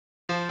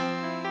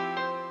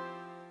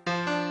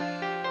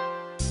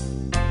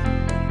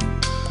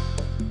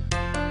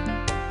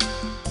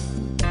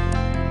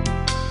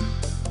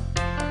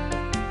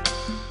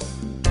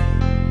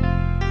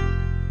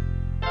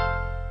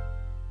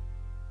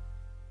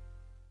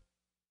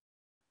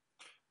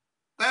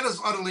That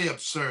is utterly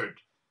absurd.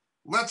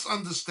 Let's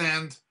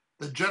understand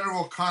the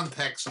general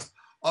context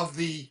of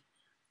the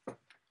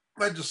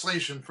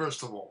legislation,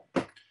 first of all.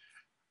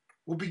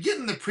 We'll begin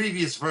in the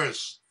previous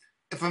verse.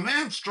 If a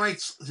man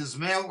strikes his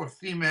male or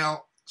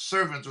female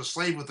servant or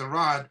slave with a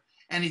rod,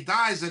 and he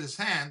dies at his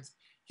hand,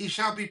 he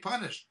shall be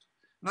punished.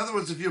 In other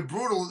words, if you're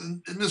brutal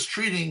in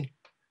mistreating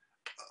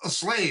a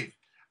slave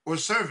or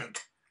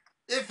servant,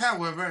 if,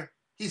 however,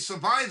 he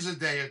survives a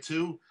day or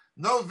two,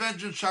 no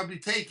vengeance shall be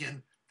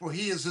taken, for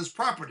he is his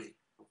property.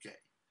 Okay.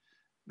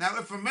 Now,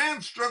 if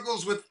men struggle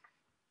with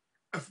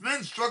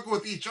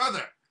each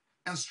other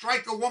and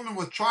strike a woman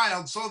with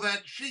child so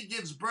that she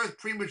gives birth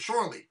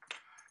prematurely,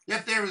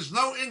 yet there is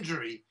no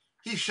injury,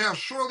 he shall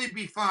surely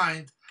be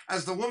fined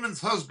as the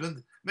woman's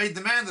husband may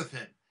demand of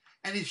him,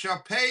 and he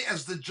shall pay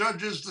as the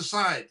judges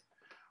decide.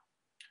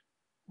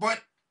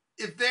 But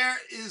if there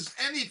is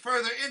any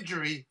further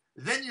injury,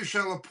 then you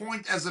shall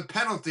appoint as a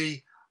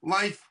penalty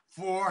life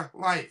for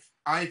life,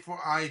 eye for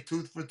eye,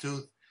 tooth for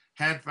tooth,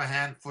 hand for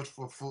hand, foot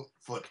for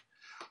foot.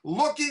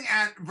 Looking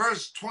at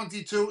verse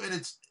 22 in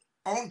its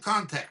own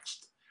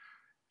context,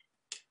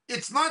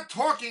 it's not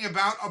talking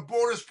about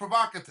abortus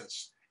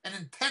provocatus, an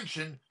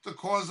intention to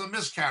cause a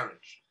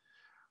miscarriage.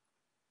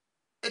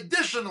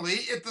 Additionally,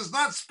 it does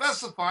not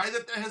specify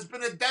that there has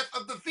been a death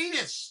of the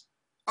fetus,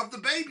 of the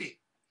baby.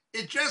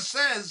 It just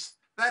says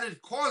that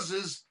it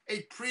causes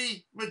a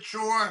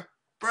premature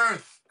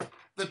birth.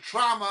 The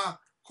trauma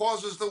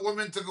causes the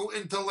woman to go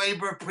into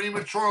labor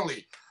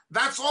prematurely.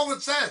 That's all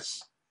it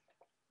says.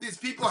 These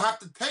people have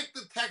to take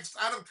the text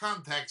out of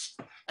context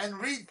and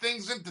read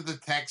things into the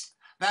text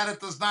that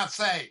it does not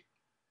say.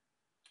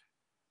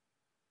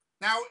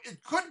 Now,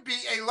 it could be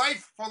a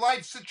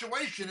life-for-life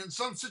situation in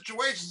some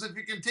situations if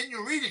you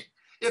continue reading.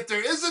 If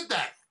there is a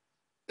death,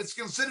 it's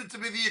considered to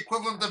be the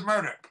equivalent of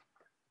murder.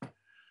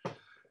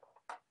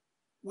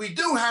 We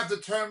do have the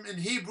term in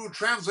Hebrew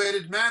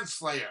translated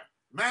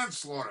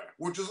manslaughter,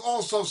 which is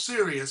also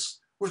serious,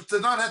 which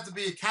did not have to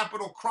be a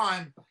capital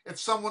crime if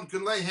someone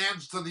could lay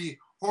hands to the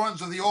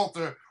horns of the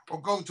altar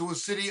or go to a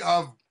city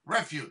of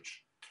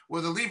refuge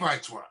where the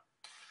Levites were.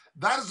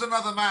 That is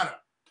another matter.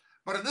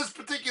 But in this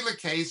particular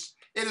case,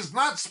 it is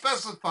not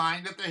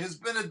specifying that there has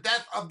been a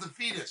death of the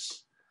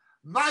fetus.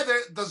 Neither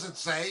does it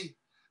say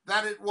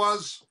that it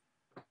was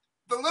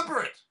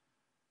deliberate.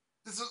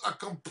 This is a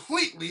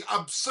completely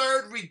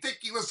absurd,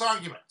 ridiculous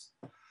argument.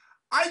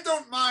 I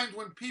don't mind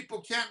when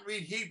people can't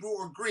read Hebrew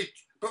or Greek,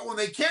 but when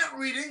they can't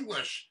read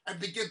English and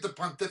begin to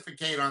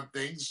pontificate on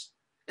things,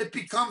 it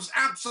becomes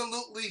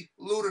absolutely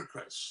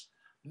ludicrous.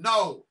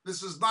 No,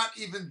 this is not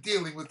even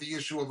dealing with the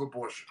issue of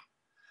abortion.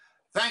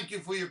 Thank you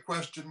for your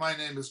question. My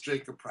name is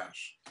Jacob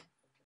Prasch.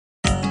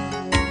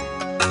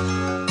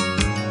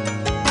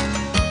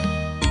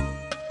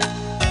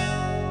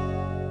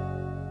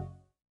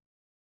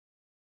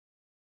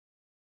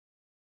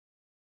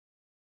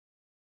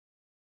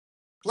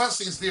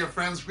 Blessings, dear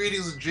friends.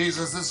 Greetings in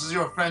Jesus. This is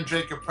your friend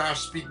Jacob Prasch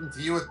speaking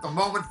to you at the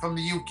moment from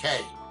the UK.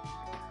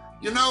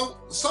 You know,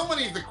 so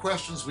many of the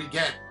questions we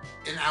get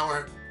in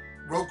our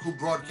Roku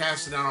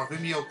broadcasts and on our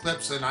Vimeo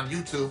clips and on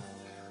YouTube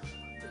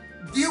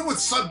deal with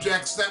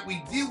subjects that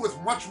we deal with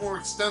much more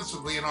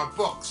extensively in our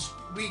books.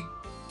 We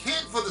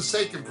can't, for the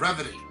sake of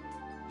brevity,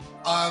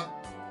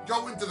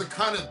 go into the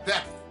kind of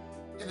depth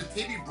in a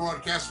TV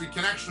broadcast we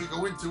can actually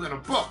go into in a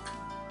book.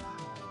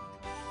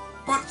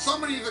 But so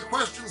many of the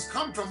questions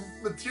come from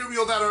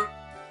material that are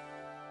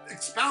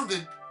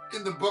expounded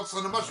in the books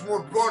on a much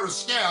more broader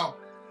scale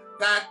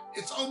that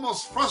it's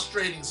almost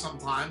frustrating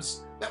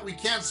sometimes that we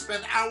can't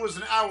spend hours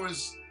and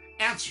hours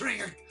answering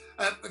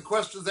the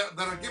questions that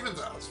are given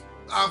to us.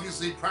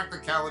 Obviously,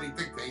 practicality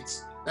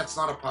dictates that's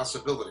not a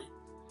possibility.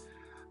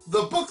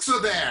 The books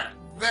are there.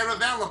 They're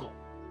available.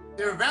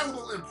 They're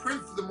available in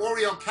print through the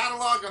Moriel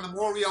catalog on the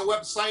Moriel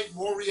website,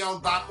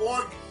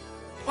 moriel.org.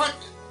 But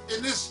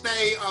in this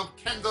day of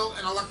Kindle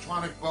and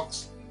electronic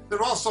books,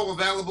 they're also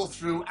available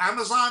through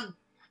Amazon,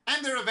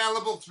 and they're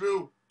available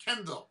through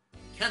Kindle.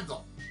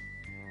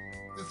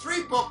 The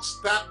three books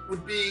that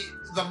would be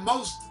the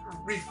most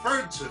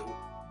referred to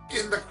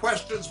in the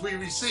questions we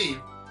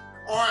receive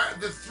are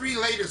the three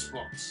latest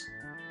books.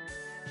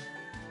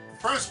 The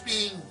first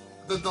being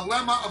The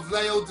Dilemma of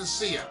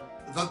Laodicea.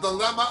 The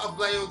Dilemma of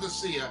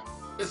Laodicea.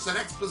 It's an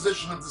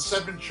exposition of the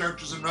seven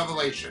churches in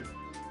Revelation,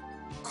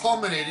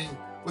 culminating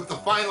with the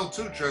final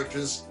two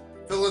churches,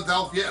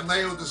 Philadelphia and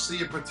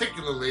Laodicea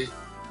particularly,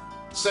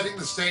 setting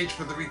the stage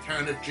for the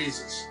return of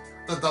Jesus.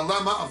 The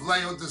Dilemma of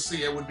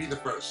Laodicea would be the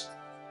first.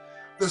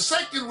 The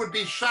second would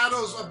be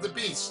Shadows of the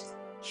Beast.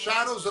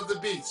 Shadows of the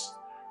Beast.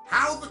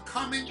 How the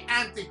coming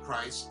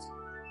Antichrist,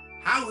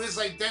 how his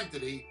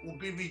identity will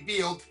be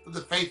revealed to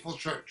the faithful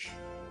church.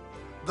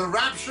 The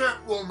rapture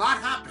will not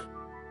happen.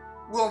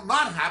 Will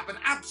not happen,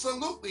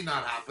 absolutely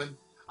not happen,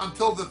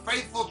 until the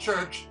faithful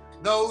church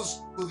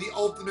knows who the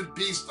ultimate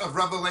beast of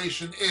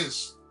Revelation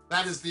is.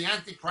 That is the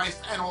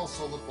Antichrist and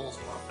also the false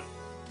prophet.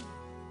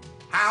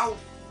 How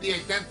the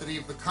identity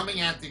of the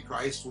coming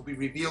Antichrist will be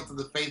revealed to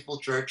the faithful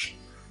church.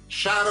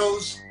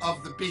 Shadows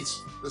of the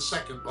Beast, the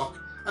second book.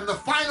 And the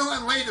final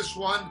and latest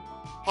one,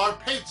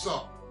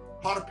 harpazo,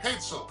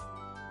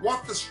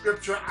 what the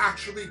scripture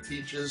actually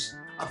teaches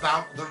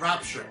about the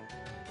rapture,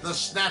 the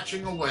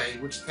snatching away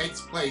which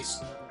takes place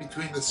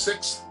between the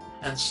 6th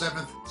and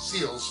 7th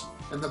seals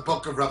in the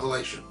book of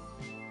Revelation.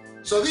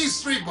 So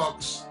these 3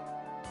 books,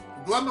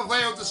 Gem of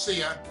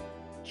Laodicea,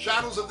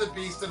 Shadows of the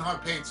Beast, and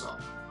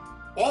Harpazo,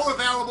 all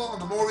available in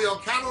the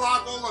Moriel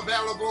catalog, all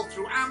available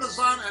through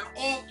Amazon, and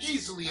all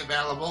easily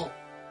available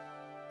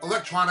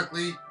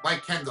electronically by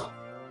Kindle.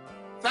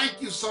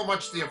 Thank you so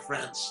much, dear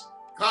friends.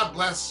 God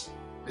bless.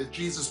 May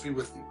Jesus be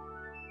with you.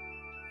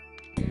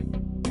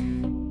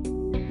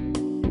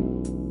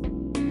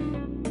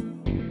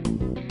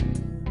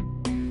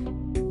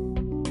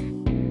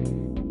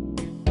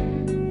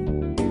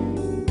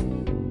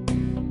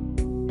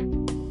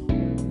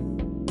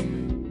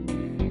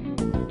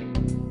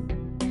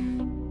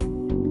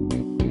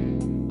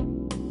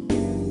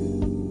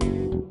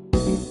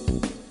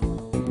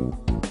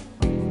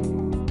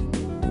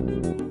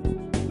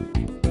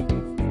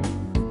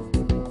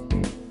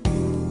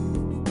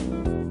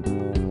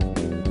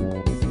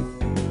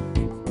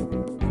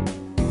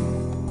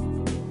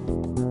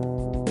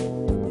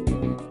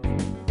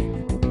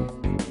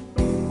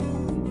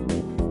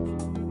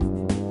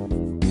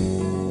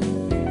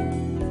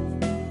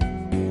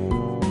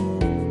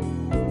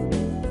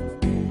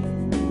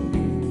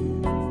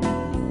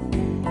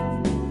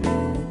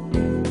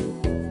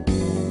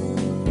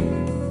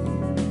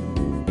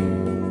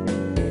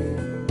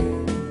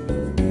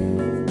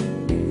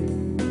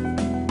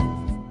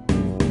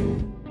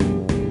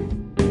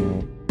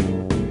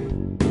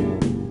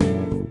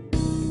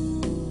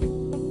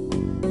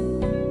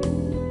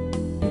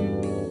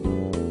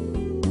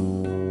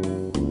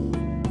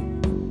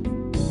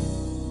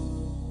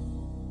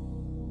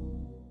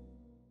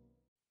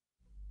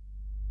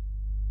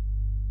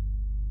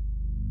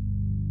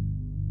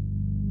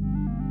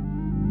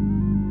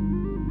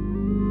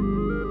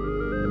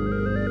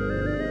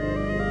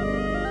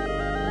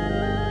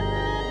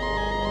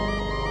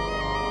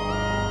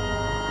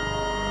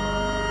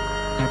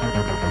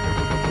 Thank you.